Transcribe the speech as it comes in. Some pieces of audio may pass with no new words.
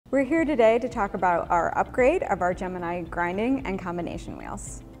We're here today to talk about our upgrade of our Gemini grinding and combination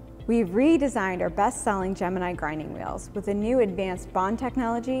wheels. We've redesigned our best-selling Gemini grinding wheels with a new advanced bond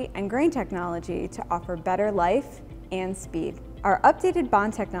technology and grain technology to offer better life and speed. Our updated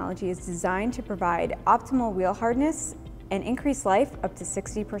bond technology is designed to provide optimal wheel hardness and increase life up to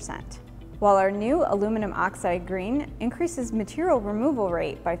 60%, while our new aluminum oxide green increases material removal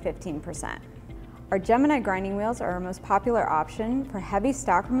rate by 15%. Our Gemini grinding wheels are our most popular option for heavy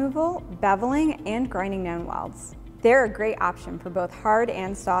stock removal, beveling, and grinding down welds. They're a great option for both hard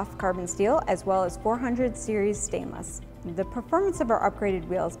and soft carbon steel, as well as 400 series stainless. The performance of our upgraded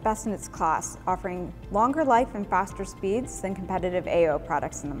wheel is best in its class, offering longer life and faster speeds than competitive AO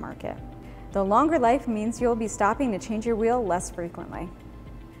products in the market. The longer life means you'll be stopping to change your wheel less frequently.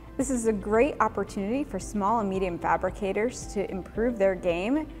 This is a great opportunity for small and medium fabricators to improve their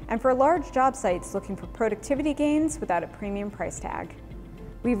game and for large job sites looking for productivity gains without a premium price tag.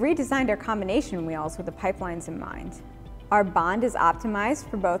 We've redesigned our combination wheels with the pipelines in mind. Our bond is optimized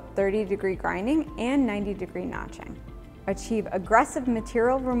for both 30-degree grinding and 90-degree notching. Achieve aggressive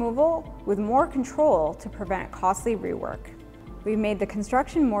material removal with more control to prevent costly rework. We've made the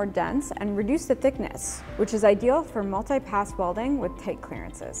construction more dense and reduced the thickness, which is ideal for multi-pass welding with tight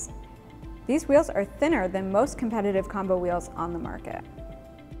clearances. These wheels are thinner than most competitive combo wheels on the market.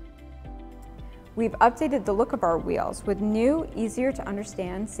 We've updated the look of our wheels with new, easier to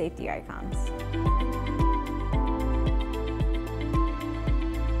understand safety icons.